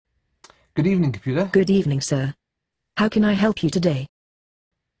Good evening, computer. Good evening, sir. How can I help you today?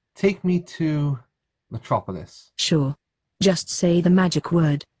 Take me to Metropolis. Sure. Just say the magic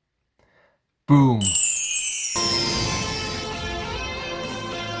word. Boom.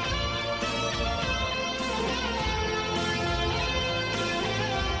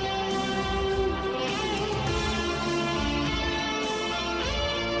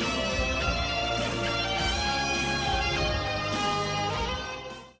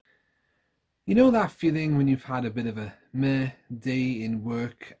 You know that feeling when you've had a bit of a meh day in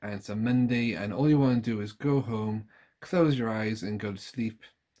work and it's a Monday and all you want to do is go home, close your eyes and go to sleep.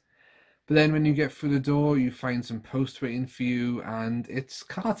 But then when you get through the door, you find some post waiting for you and it's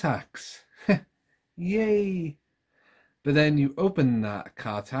car tax. Yay! But then you open that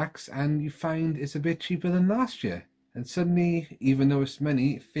car tax and you find it's a bit cheaper than last year. And suddenly, even though it's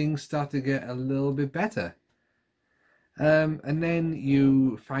money, things start to get a little bit better. And then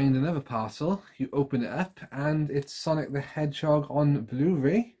you find another parcel, you open it up, and it's Sonic the Hedgehog on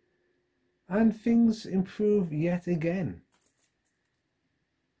Blu-ray, and things improve yet again.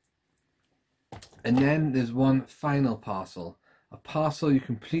 And then there's one final parcel, a parcel you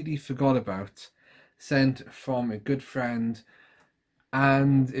completely forgot about, sent from a good friend,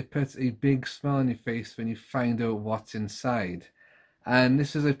 and it puts a big smile on your face when you find out what's inside. And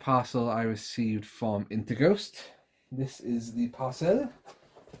this is a parcel I received from Interghost. This is the Parcel.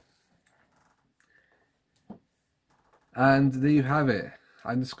 And there you have it.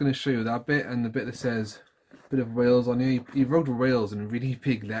 I'm just going to show you that bit and the bit that says a bit of Wales on here. He wrote Wales in really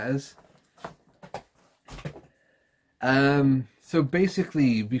big letters. So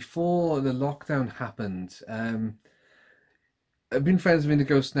basically, before the lockdown happened, I've been friends with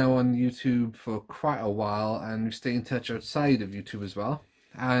Interghost now on YouTube for quite a while, and we stay in touch outside of YouTube as well.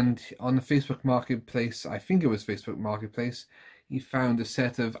 And on the Facebook Marketplace, I think it was Facebook Marketplace, he found a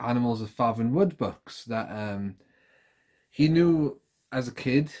set of Animals of Farthing Wood books that he knew as a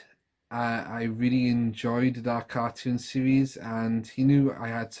kid. I really enjoyed that cartoon series, and he knew I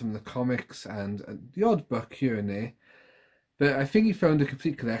had some of the comics and the odd book here and there. But I think he found a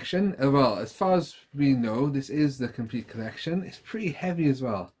complete collection. Well, as far as we know, this is the complete collection. It's pretty heavy as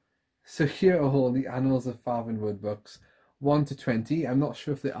well. So here are all the Animals of Farthing Wood books. 1 to 20. I'm not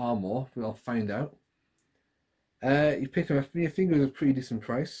sure if there are more, but I'll find out. You picked them up for me. I think it was a pretty decent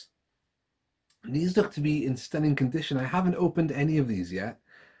price. These look to be in stunning condition. I haven't opened any of these yet,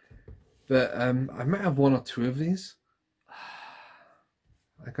 but I might have 1 or 2 of these.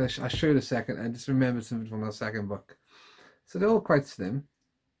 I'll show you in a second. I just remembered something from that second book. So they're all quite slim.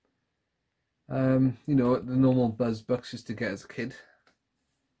 You know, the normal Buzz books used to get as a kid.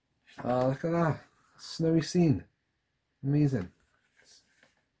 Look at that. Snowy scene. Amazing.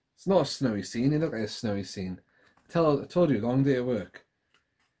 It's not a snowy scene, it looked like a snowy scene. I told you, long day at work.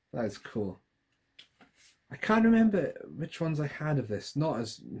 That is cool. I can't remember which ones I had of this. Not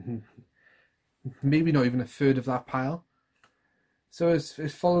as... maybe not even a third of that pile. So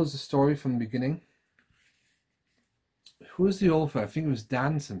it follows the story from the beginning. Who was the author? I think it was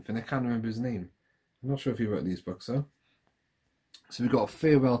Dan something. I can't remember his name. I'm not sure if he wrote these books though. So we've got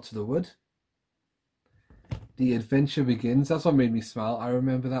Farewell to the Wood. The adventure begins. That's what made me smile. I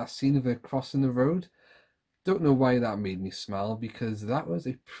remember that scene of it crossing the road. Don't know why that made me smile, because that was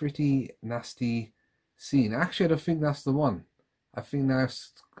a pretty nasty scene. Actually, I don't think that's the one. I think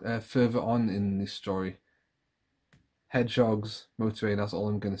that's further on in this story. Hedgehogs, motorway, that's all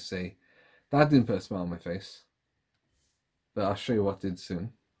I'm going to say. That didn't put a smile on my face. But I'll show you what did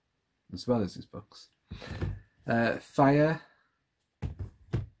soon, as well as these books. Fire.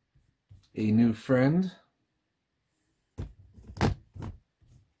 A New Friend.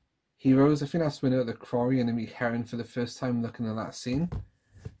 Heroes, I think that's when they're at the quarry and they meet Heron for the first time looking at that scene.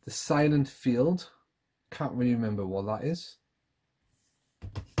 The Silent Field, can't really remember what that is.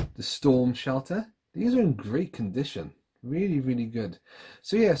 The Storm Shelter, these are in great condition, really, really good.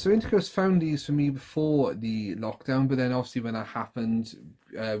 So yeah, so Interghost found these for me before the lockdown, but then obviously when that happened,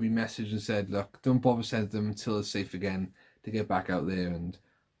 we messaged and said, look, don't bother sending them until it's safe again to get back out there and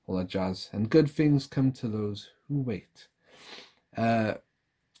all that jazz. And good things come to those who wait.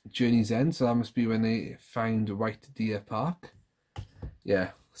 Journey's End, so that must be when they find White Deer Park.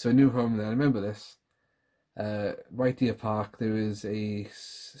 Yeah, so a new home there. I remember this. White Deer Park, there was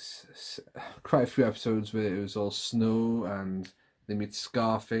quite a few episodes where it was all snow and they meet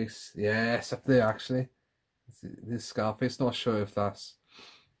Scarface. Yes, up there actually. This Scarface, not sure if that's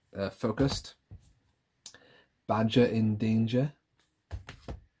focused. Badger in Danger.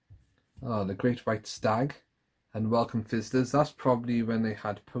 Oh, the Great White Stag. And Welcome Visitors. That's probably when they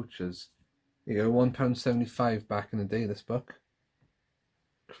had poachers. There you go, £1.75 back in the day, this book.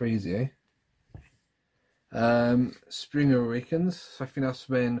 Crazy, eh? Spring Awakens. So I think that's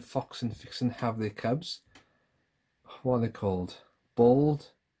when Fox and Vixen have their cubs. What are they called? Bold,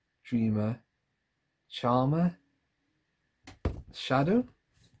 Dreamer, Charmer, Shadow?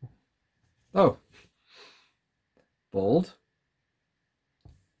 Oh, Bold,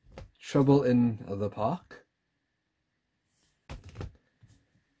 Trouble in the Park,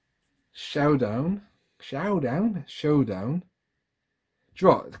 Showdown. Do you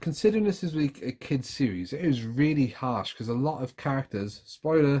know what? Considering this is like a kid's series, it is really harsh because a lot of characters,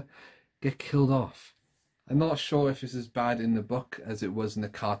 spoiler, get killed off. I'm not sure if it's as bad in the book as it was in the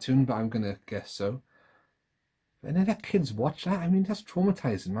cartoon, but I'm gonna guess so. And then let kids watch that. I mean, that's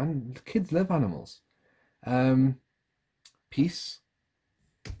traumatizing, man. Kids love animals. Peace.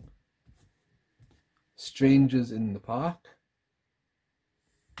 Strangers in the Park.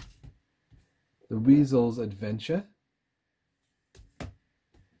 The Weasel's Adventure.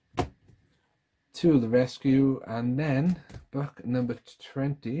 To the Rescue, and then book number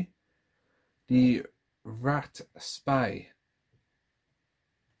 20, The Rat Spy.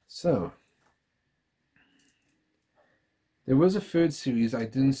 So, there was a third series I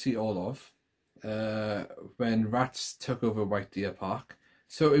didn't see all of when rats took over White Deer Park.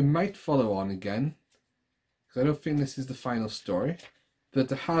 So it might follow on again, because I don't think this is the final story. But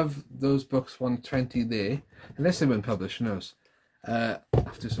to have those books 120 there, unless they weren't published, who knows?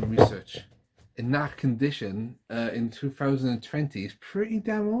 After some research. In that condition, in 2020 is pretty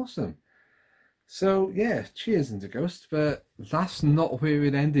damn awesome. So yeah, cheers Interghost, but that's not where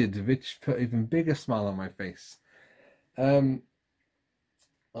it ended, which put an even bigger smile on my face. Oh,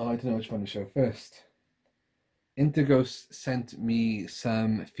 I don't know which one to show first. Interghost sent me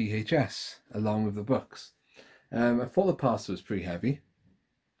some VHS along with the books. I thought the parcel was pretty heavy,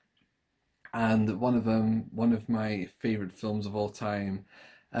 and one of my favourite films of all time.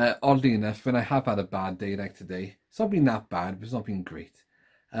 Oddly enough, when I have had a bad day like today, it's not been that bad, but it's not been great.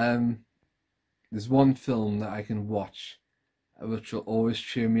 There's one film that I can watch which will always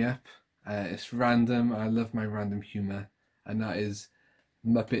cheer me up. It's random. I love my random humour, and that is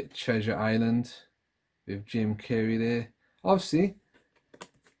Muppet Treasure Island with Jim Carrey there. Obviously,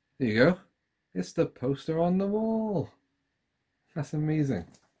 there you go. It's the poster on the wall. That's amazing.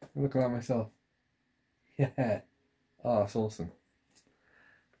 Look at that myself. Yeah. Oh, that's awesome.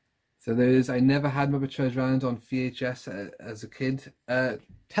 So there is. I never had Muppet Treasure Island on VHS as a kid.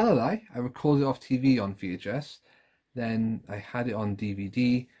 Tell a lie. I recorded it off TV on VHS. Then I had it on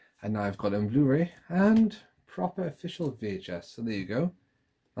DVD, and now I've got it on Blu-ray and proper official VHS. So there you go.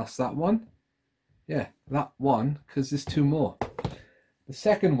 That's that one. Yeah, that one, because there's two more. The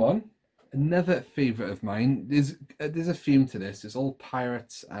second one, another favourite of mine. There's a theme to this. It's all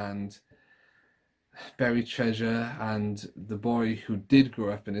pirates and buried treasure, and the boy who did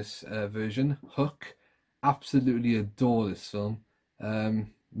grow up in this version, Hook. Absolutely adore this film.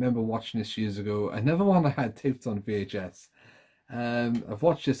 Remember watching this years ago. Another one I had taped on VHS. I've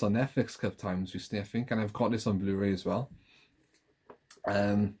watched this on Netflix a couple times recently, I think, and I've got this on Blu-ray as well.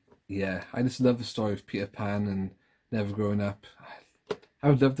 Yeah, I just love the story of Peter Pan and never growing up. I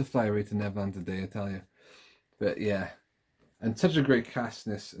would love to fly away to Neverland today, I tell you. But yeah, and such a great cast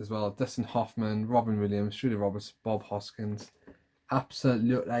in this as well. Dustin Hoffman, Robin Williams, Julia Roberts, Bob Hoskins.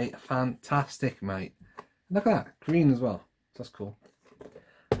 Absolutely fantastic, mate. Look at that, green as well. That's cool.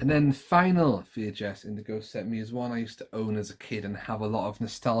 And then final VHS Interghost sent me is one I used to own as a kid and have a lot of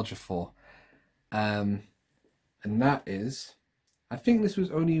nostalgia for. And that is, I think this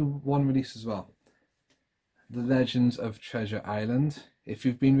was only one release as well. The Legends of Treasure Island. If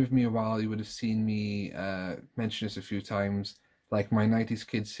you've been with me a while, you would have seen me mention this a few times. Like my 90s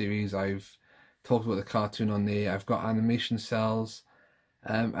Kids series, I've talked about the cartoon on there. I've got animation cells.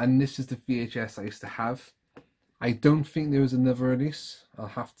 And this is the VHS I used to have. I don't think there was another release. I'll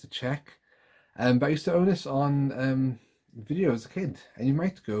have to check. But I used to own this on video as a kid. And you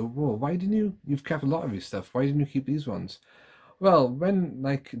might go, whoa, why didn't you? You've kept a lot of your stuff. Why didn't you keep these ones? Well, when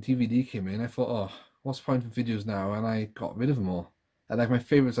like DVD came in, I thought, oh, what's the point of videos now? And I got rid of them all. And like my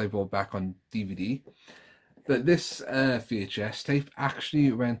favourites I bought back on DVD. But this VHS tape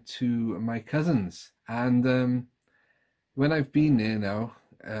actually went to my cousins. And when I've been there now,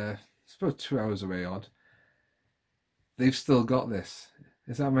 it's about 2 hours away odd, they've still got this.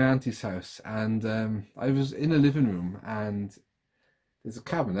 It's at my auntie's house. And I was in a living room and there's a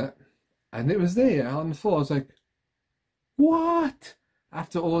cabinet. And it was there on the floor. I was like, what?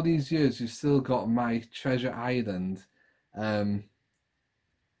 After all these years, you've still got my Treasure Island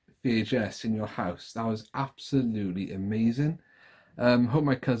VHS in your house. That was absolutely amazing. Hope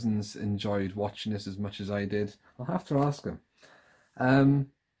my cousins enjoyed watching this as much as I did. I'll have to ask them.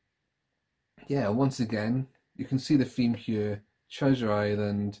 yeah, once again, you can see the theme here. Treasure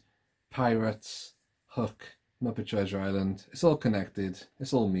Island, Pirates, Hook, Muppet Treasure Island. It's all connected.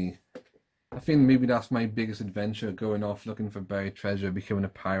 It's all me. I think maybe that's my biggest adventure, going off looking for buried treasure, becoming a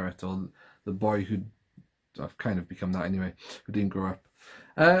pirate, or the boy who I've kind of become that anyway, who didn't grow up.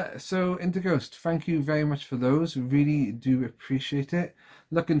 So Interghost, thank you very much for those. Really do appreciate it.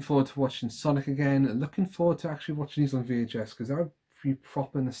 Looking forward to watching Sonic again. Looking forward to actually watching these on VHS, because that would be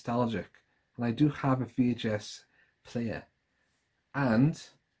proper nostalgic. And I do have a VHS player, and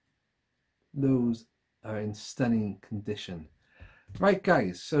those are in stunning condition. Right,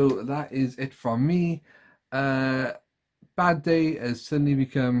 guys, so that is it from me. Bad day has suddenly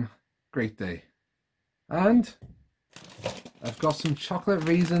become great day. And I've got some chocolate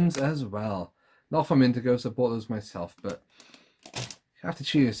raisins as well. Not from Interghost, I bought those myself, but you have to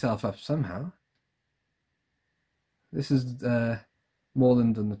cheer yourself up somehow. This is more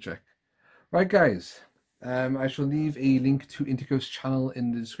than done the trick. Right, guys, I shall leave a link to Interghost's channel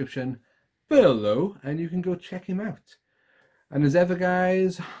in the description below, and you can go check him out. And as ever,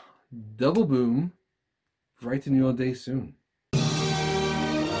 guys, double boom, brighten your day soon.